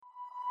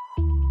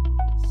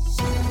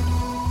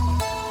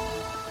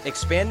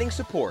Expanding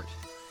support.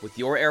 With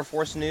your Air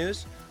Force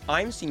news,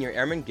 I'm Senior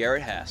Airman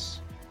Garrett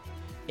Hess.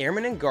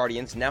 Airmen and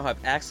Guardians now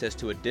have access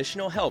to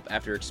additional help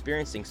after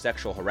experiencing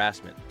sexual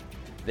harassment.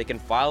 They can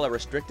file a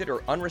restricted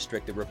or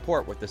unrestricted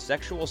report with the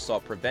Sexual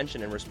Assault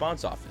Prevention and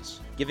Response Office,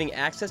 giving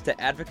access to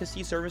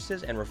advocacy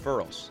services and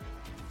referrals.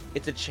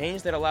 It's a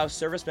change that allows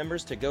service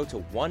members to go to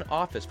one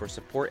office for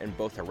support in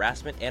both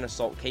harassment and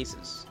assault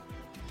cases.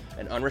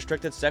 An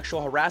unrestricted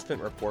sexual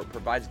harassment report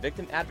provides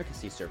victim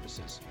advocacy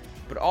services,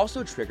 but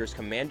also triggers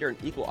Commander and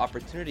Equal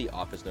Opportunity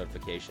Office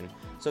notification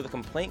so the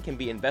complaint can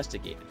be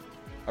investigated.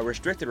 A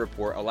restricted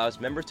report allows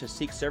members to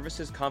seek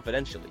services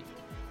confidentially.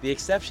 The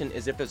exception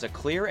is if there's a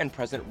clear and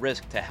present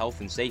risk to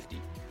health and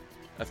safety.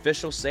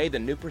 Officials say the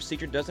new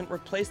procedure doesn't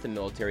replace the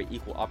military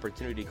equal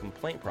opportunity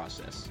complaint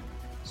process.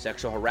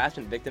 Sexual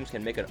harassment victims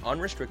can make an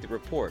unrestricted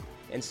report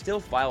and still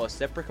file a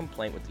separate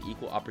complaint with the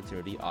Equal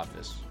Opportunity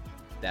Office.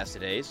 That's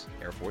today's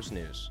Air Force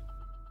News.